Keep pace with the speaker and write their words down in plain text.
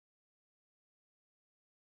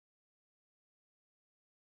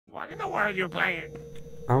What in the world are you playing?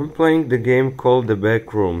 I'm playing the game called The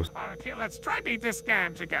Backrooms. Okay, let's try beat this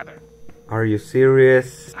game together. Are you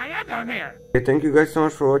serious? I am down here. Okay, thank you guys so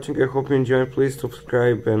much for watching. I hope you enjoyed. Please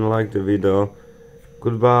subscribe and like the video.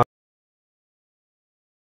 Goodbye.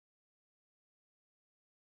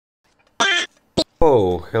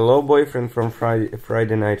 Oh, hello boyfriend from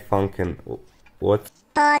Friday Night Funkin'. What?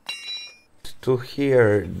 To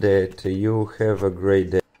hear that you have a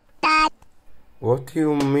great day. What do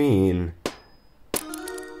you mean?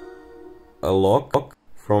 A lock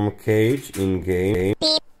from cage in game?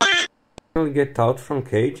 I'll get out from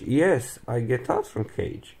cage? Yes, I get out from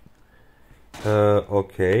cage.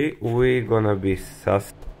 Okay, we're gonna be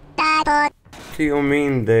sus. What do you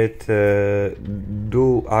mean that,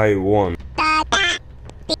 do I want?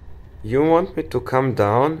 You want me to come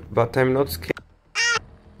down, but I'm not scared.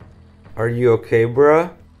 Are you okay,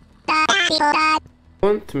 bruh?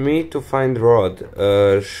 Want me to find Rod?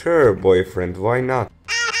 Sure, boyfriend, why not?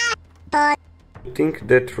 You think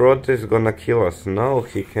that Rod is gonna kill us? No,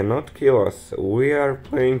 he cannot kill us. We are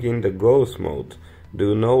playing in the ghost mode. Do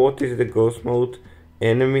you know what is the ghost mode?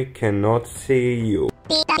 Enemy cannot see you.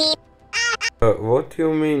 What do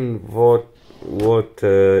you mean, what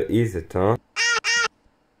is it, huh?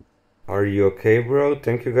 Are you okay, bro?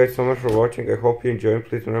 Thank you guys so much for watching. I hope you enjoyed.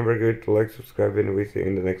 Please remember to like, subscribe, and we'll see you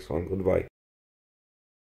in the next one. Goodbye.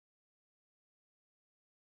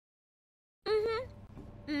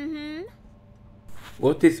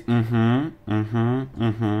 What is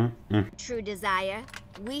True desire,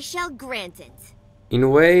 we shall grant it. In a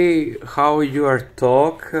way, how you are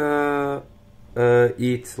talk,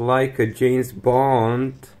 it's like a James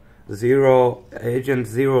Bond Agent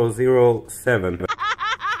 007.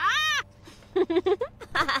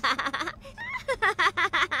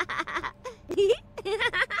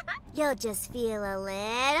 You'll just feel a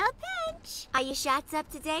little pinch. Are your shots up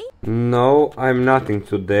to date? No, I'm nothing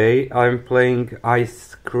today. I'm playing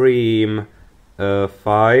Ice Cream 5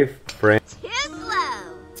 friends. Too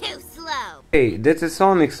slow! Too slow! Hey, that's a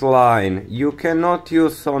Sonic's line. You cannot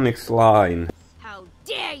use Sonic's line. How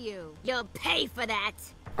dare you! You'll pay for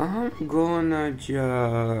that! I'm gonna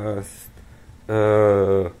just...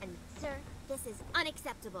 And sir, this is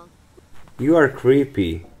unacceptable. You are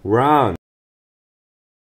creepy. Run!